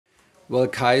Well,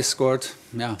 Kai scored,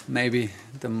 yeah, maybe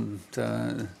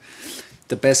the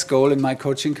best goal in my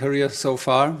coaching career so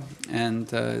far,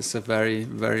 and is a very,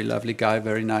 very lovely guy,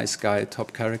 very nice guy,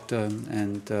 top character,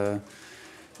 and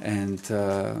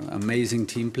amazing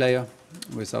team player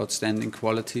with outstanding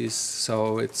qualities.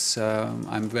 So it's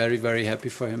I'm very, very happy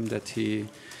for him that he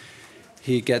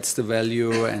gets the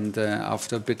value, and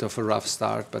after a bit of a rough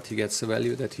start, but he gets the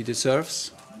value that he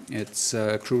deserves. It's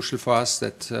crucial for us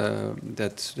that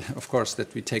of course,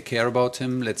 that we take care about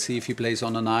him. Let's see if he plays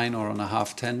on a 9 or on a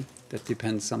half 10. That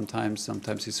depends sometimes.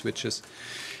 Sometimes he switches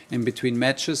in between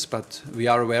matches, but we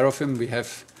are aware of him. We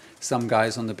have some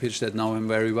guys on the pitch that know him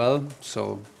very well,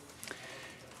 so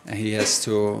he has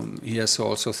to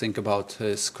also think about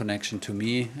his connection to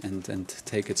me and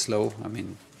take it slow. I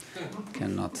mean,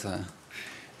 cannot.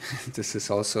 This is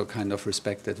also kind of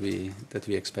respect that we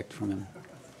expect from him.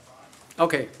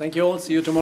 Okay, thank you all. See you tomorrow.